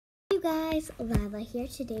you guys, Lyla here.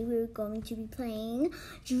 Today we're going to be playing,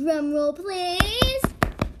 drumroll please,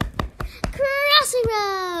 Crossy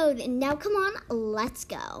Road. Now come on, let's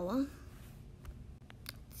go.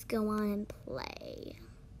 Let's go on and play.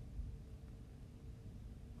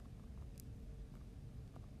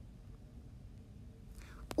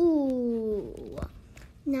 Ooh.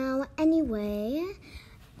 Now anyway,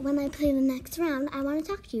 when I play the next round, I want to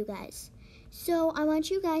talk to you guys. So I want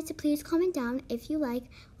you guys to please comment down if you like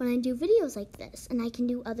when I do videos like this, and I can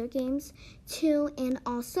do other games too. And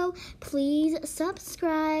also please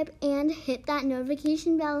subscribe and hit that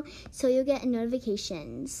notification bell so you'll get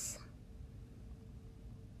notifications.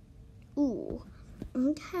 Ooh,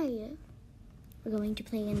 okay. We're going to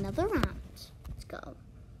play another round. Let's go.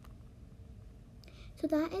 So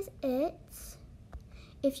that is it.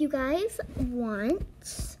 If you guys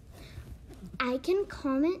want, I can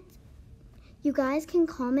comment. You guys can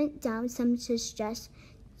comment down some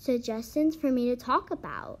suggestions for me to talk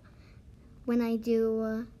about when I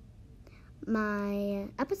do my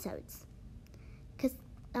episodes, because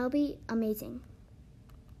that'll be amazing.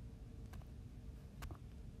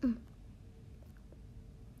 Go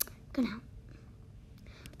now.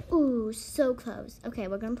 Ooh, so close. Okay,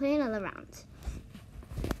 we're gonna play another round.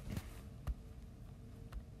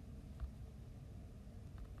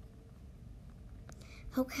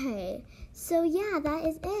 Okay, so yeah, that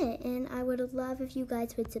is it, and I would love if you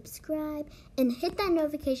guys would subscribe and hit that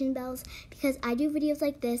notification bells, because I do videos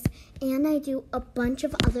like this, and I do a bunch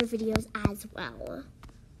of other videos as well.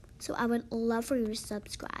 So I would love for you to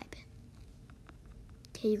subscribe.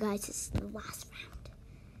 Okay, you guys, this is the last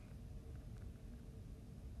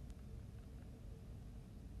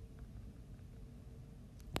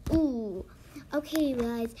round. Ooh, okay, you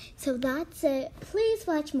guys, so that's it. Please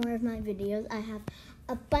watch more of my videos. I have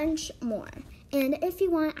a bunch more, and if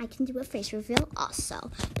you want, I can do a face reveal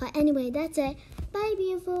also. But anyway, that's it. Bye,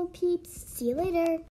 beautiful peeps. See you later.